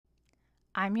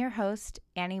I'm your host,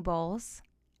 Annie Bowles,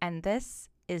 and this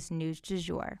is News du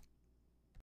Jour.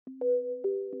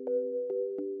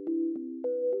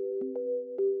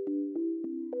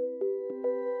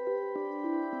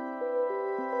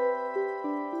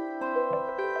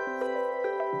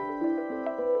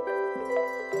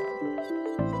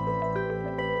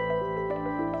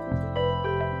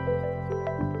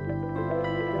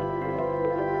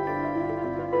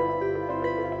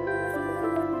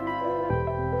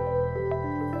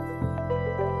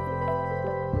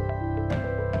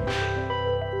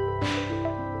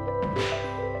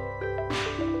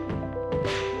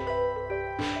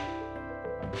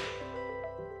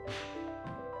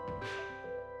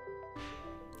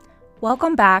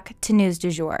 Welcome back to News du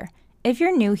Jour. If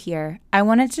you're new here, I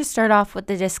wanted to start off with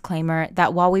the disclaimer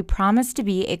that while we promise to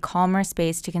be a calmer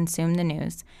space to consume the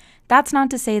news, that's not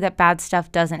to say that bad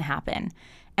stuff doesn't happen.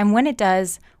 And when it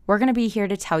does, we're going to be here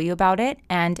to tell you about it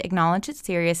and acknowledge its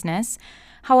seriousness.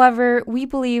 However, we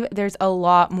believe there's a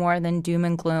lot more than doom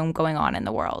and gloom going on in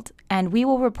the world, and we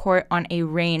will report on a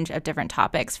range of different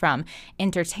topics from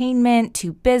entertainment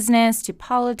to business to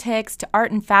politics to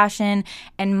art and fashion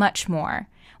and much more.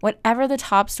 Whatever the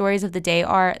top stories of the day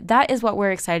are, that is what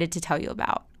we're excited to tell you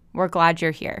about. We're glad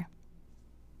you're here.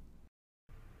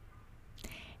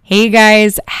 Hey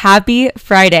guys, happy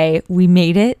Friday. We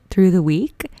made it through the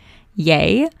week.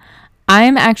 Yay.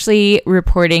 I'm actually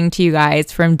reporting to you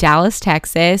guys from Dallas,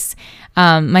 Texas.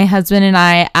 My husband and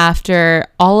I, after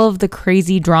all of the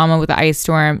crazy drama with the ice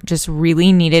storm, just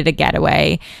really needed a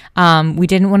getaway. We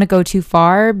didn't want to go too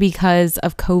far because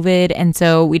of COVID, and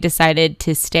so we decided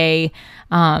to stay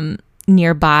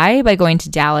nearby by going to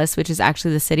Dallas, which is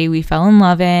actually the city we fell in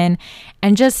love in,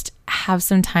 and just have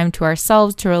some time to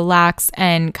ourselves to relax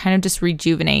and kind of just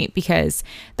rejuvenate because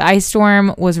the ice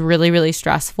storm was really, really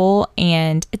stressful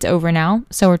and it's over now.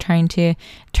 So we're trying to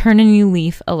turn a new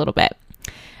leaf a little bit.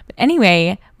 But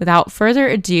anyway, without further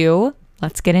ado,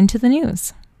 let's get into the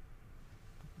news.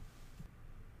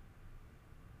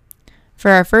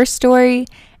 For our first story,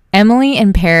 Emily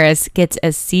in Paris gets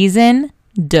a season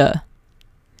 2.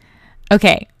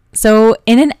 Okay, so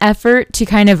in an effort to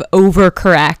kind of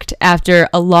overcorrect after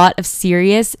a lot of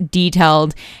serious,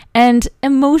 detailed, and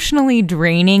emotionally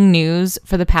draining news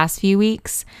for the past few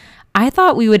weeks, I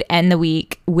thought we would end the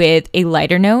week with a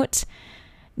lighter note.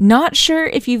 Not sure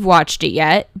if you've watched it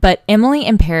yet, but Emily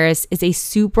in Paris is a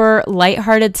super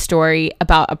lighthearted story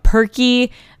about a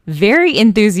perky, very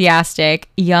enthusiastic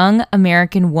young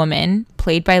American woman,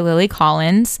 played by Lily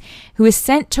Collins, who is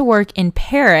sent to work in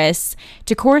Paris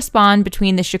to correspond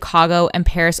between the Chicago and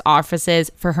Paris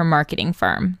offices for her marketing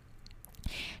firm.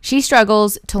 She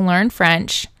struggles to learn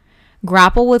French,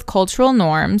 grapple with cultural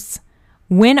norms,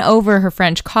 win over her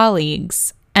French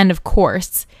colleagues, and of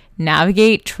course,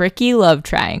 navigate tricky love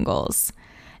triangles.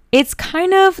 It's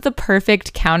kind of the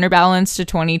perfect counterbalance to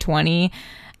 2020.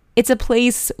 It's a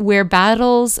place where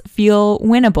battles feel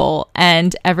winnable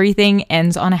and everything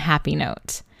ends on a happy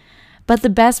note. But the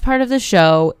best part of the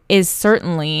show is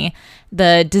certainly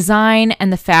the design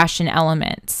and the fashion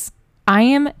elements. I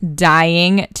am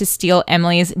dying to steal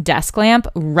Emily's desk lamp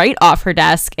right off her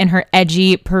desk in her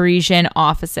edgy Parisian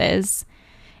offices.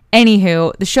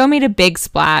 Anywho, the show made a big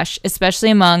splash, especially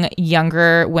among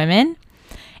younger women,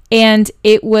 and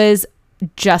it was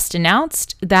just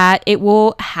announced that it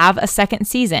will have a second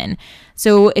season.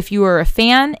 So if you are a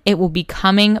fan, it will be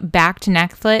coming back to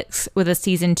Netflix with a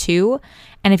season 2.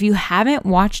 And if you haven't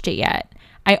watched it yet,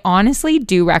 I honestly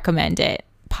do recommend it.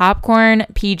 Popcorn,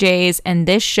 PJs, and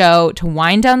this show to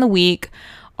wind down the week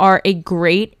are a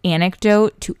great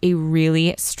anecdote to a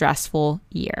really stressful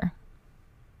year.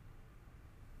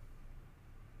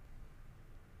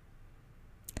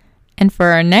 And for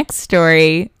our next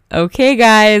story, okay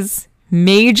guys,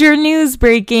 major news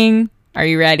breaking. Are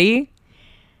you ready?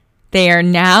 They are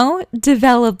now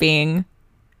developing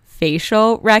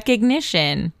facial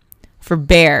recognition for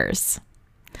bears.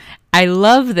 I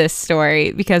love this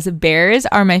story because bears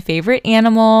are my favorite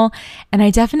animal and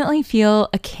I definitely feel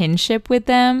a kinship with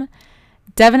them.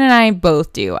 Devin and I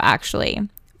both do, actually.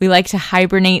 We like to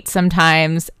hibernate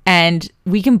sometimes and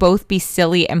we can both be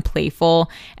silly and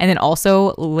playful and then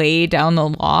also lay down the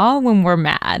law when we're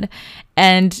mad.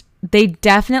 And they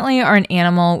definitely are an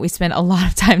animal we spend a lot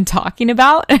of time talking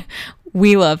about.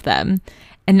 We love them.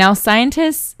 And now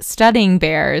scientists studying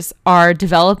bears are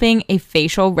developing a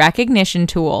facial recognition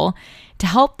tool to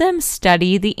help them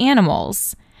study the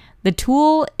animals. The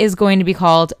tool is going to be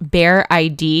called Bear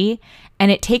ID,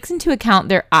 and it takes into account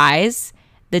their eyes,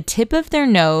 the tip of their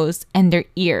nose, and their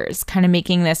ears, kind of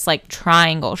making this like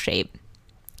triangle shape.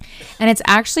 And it's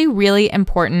actually really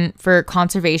important for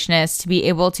conservationists to be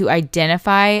able to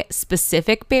identify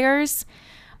specific bears,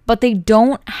 but they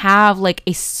don't have like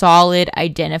a solid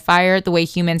identifier the way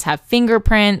humans have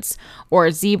fingerprints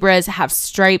or zebras have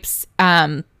stripes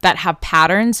that have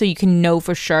patterns, so you can know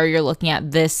for sure you're looking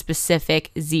at this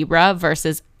specific zebra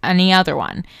versus any other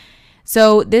one.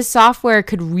 So this software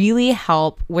could really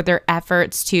help with their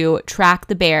efforts to track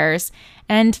the bears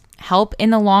and help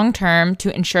in the long term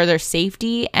to ensure their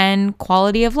safety and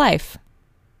quality of life.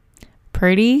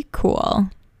 Pretty cool.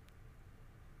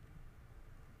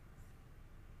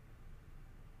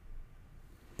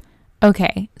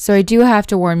 Okay, so I do have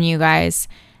to warn you guys,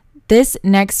 this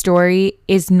next story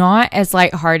is not as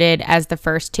lighthearted as the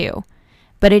first two,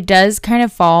 but it does kind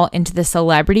of fall into the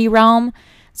celebrity realm.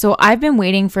 So I've been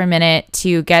waiting for a minute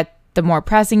to get the more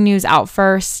pressing news out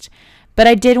first, but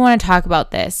I did want to talk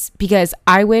about this because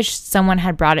I wish someone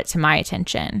had brought it to my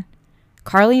attention.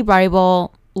 Carly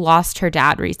Bible lost her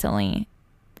dad recently,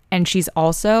 and she's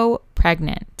also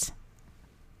pregnant.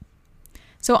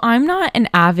 So I'm not an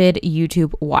avid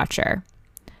YouTube watcher.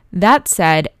 That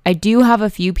said, I do have a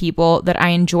few people that I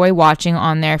enjoy watching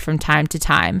on there from time to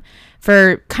time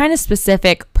for kind of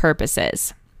specific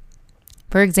purposes.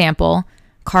 For example,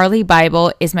 Carly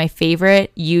Bible is my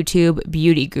favorite YouTube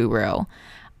beauty guru.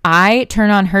 I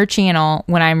turn on her channel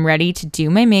when I'm ready to do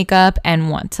my makeup and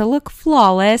want to look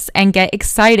flawless and get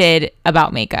excited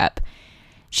about makeup.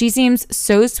 She seems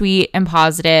so sweet and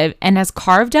positive and has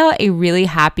carved out a really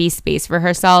happy space for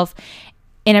herself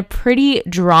in a pretty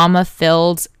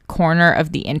drama-filled corner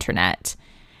of the internet.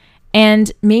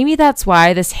 And maybe that's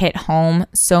why this hit home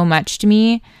so much to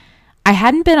me. I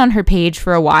hadn't been on her page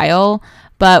for a while,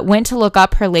 but went to look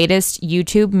up her latest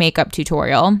YouTube makeup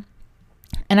tutorial.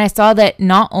 And I saw that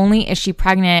not only is she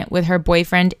pregnant with her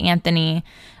boyfriend, Anthony,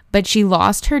 but she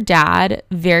lost her dad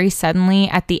very suddenly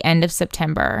at the end of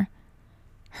September.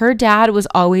 Her dad was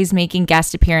always making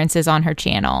guest appearances on her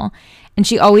channel, and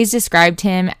she always described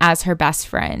him as her best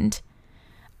friend.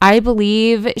 I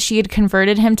believe she had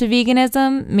converted him to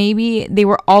veganism. Maybe they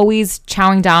were always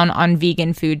chowing down on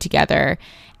vegan food together,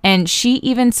 and she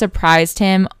even surprised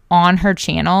him on her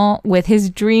channel with his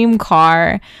dream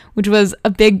car, which was a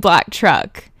big black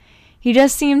truck. He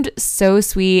just seemed so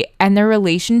sweet, and their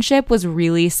relationship was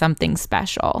really something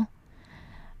special.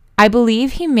 I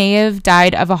believe he may have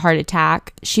died of a heart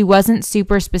attack. She wasn't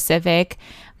super specific,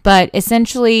 but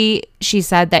essentially she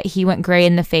said that he went gray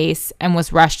in the face and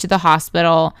was rushed to the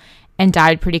hospital and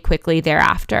died pretty quickly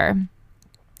thereafter.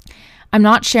 I'm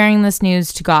not sharing this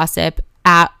news to gossip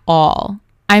at all.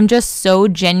 I'm just so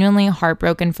genuinely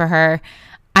heartbroken for her.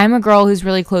 I'm a girl who's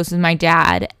really close with my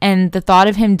dad, and the thought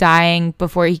of him dying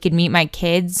before he could meet my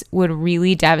kids would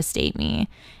really devastate me,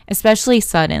 especially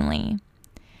suddenly.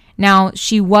 Now,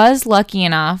 she was lucky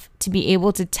enough to be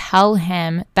able to tell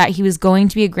him that he was going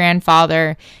to be a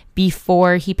grandfather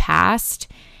before he passed,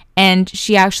 and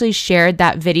she actually shared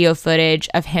that video footage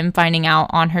of him finding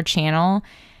out on her channel.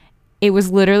 It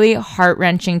was literally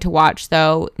heart-wrenching to watch,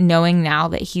 though, knowing now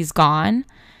that he's gone.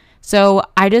 So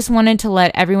I just wanted to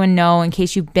let everyone know, in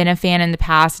case you've been a fan in the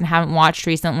past and haven't watched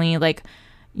recently, like,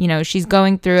 you know, she's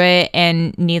going through it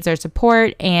and needs our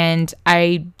support, and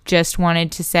I just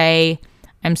wanted to say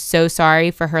I'm so sorry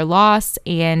for her loss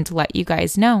and let you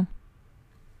guys know.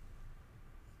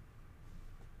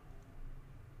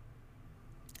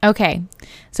 Okay,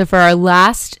 so for our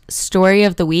last story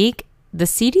of the week, the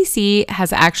CDC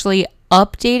has actually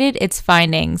updated its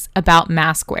findings about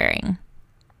mask wearing.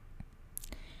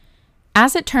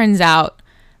 As it turns out,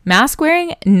 mask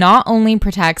wearing not only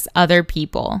protects other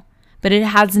people, but it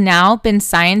has now been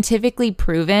scientifically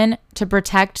proven to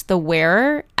protect the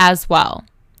wearer as well.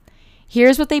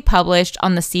 Here's what they published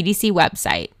on the CDC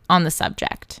website on the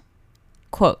subject.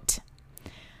 Quote,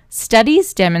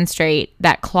 studies demonstrate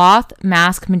that cloth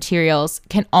mask materials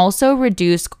can also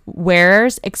reduce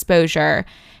wearers' exposure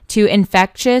to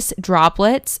infectious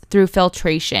droplets through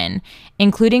filtration,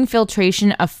 including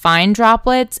filtration of fine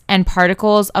droplets and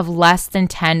particles of less than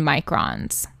 10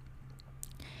 microns.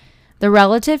 The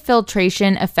relative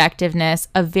filtration effectiveness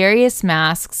of various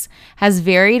masks has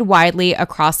varied widely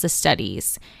across the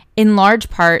studies, in large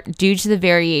part due to the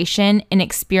variation in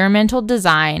experimental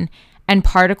design and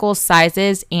particle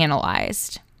sizes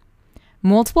analyzed.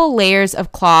 Multiple layers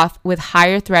of cloth with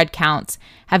higher thread counts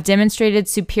have demonstrated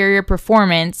superior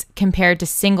performance compared to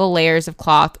single layers of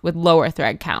cloth with lower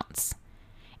thread counts.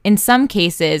 In some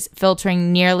cases,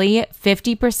 filtering nearly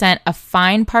 50% of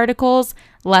fine particles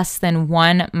less than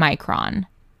 1 micron.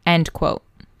 End quote.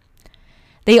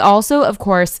 They also, of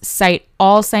course, cite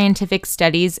all scientific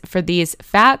studies for these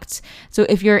facts. So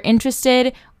if you're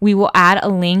interested, we will add a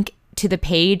link to the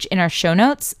page in our show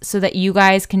notes so that you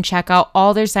guys can check out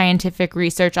all their scientific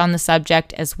research on the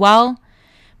subject as well.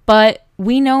 But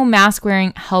we know mask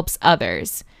wearing helps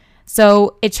others.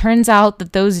 So it turns out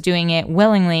that those doing it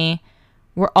willingly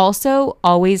were also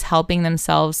always helping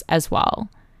themselves as well.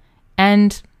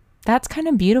 And that's kind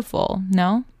of beautiful,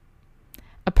 no?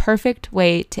 A perfect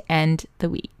way to end the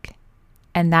week.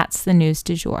 And that's the news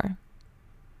du jour.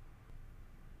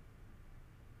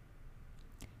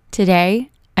 Today,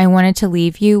 I wanted to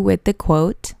leave you with the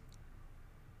quote,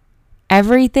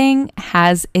 "Everything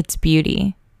has its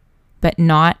beauty, but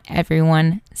not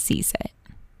everyone sees it."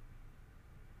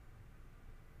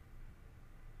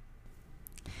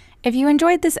 If you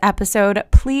enjoyed this episode,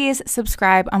 please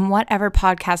subscribe on whatever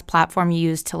podcast platform you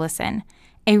use to listen.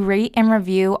 A rate and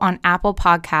review on Apple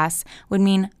Podcasts would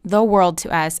mean the world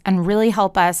to us and really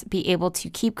help us be able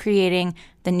to keep creating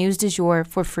the news du jour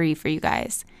for free for you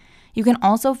guys. You can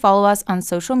also follow us on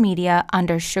social media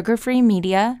under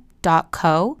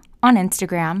sugarfreemedia.co on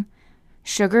Instagram,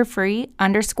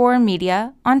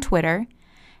 sugarfree_media on Twitter,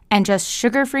 and just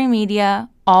sugarfreemedia,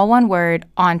 all one word,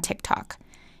 on TikTok.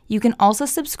 You can also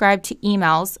subscribe to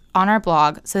emails on our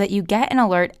blog so that you get an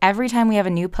alert every time we have a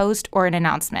new post or an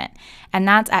announcement. And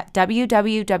that's at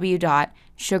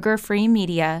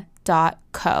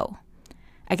www.sugarfreemedia.co.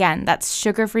 Again, that's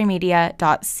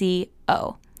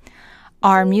sugarfreemedia.co.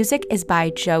 Our music is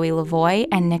by Joey Lavoie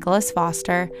and Nicholas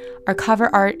Foster. Our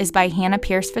cover art is by Hannah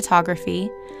Pierce Photography.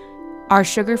 Our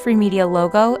Sugar Free Media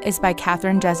logo is by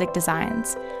Catherine Jezik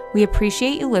Designs. We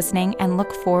appreciate you listening and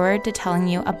look forward to telling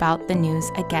you about the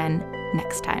news again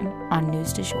next time on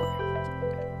News du Jour.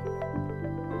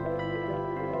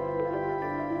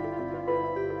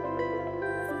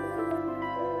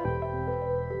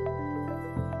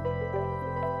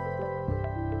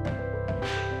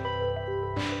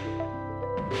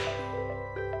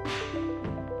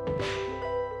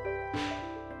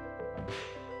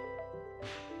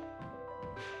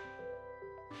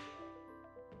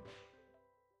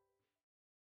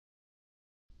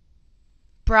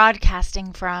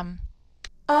 Broadcasting from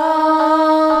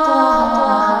Oklahoma.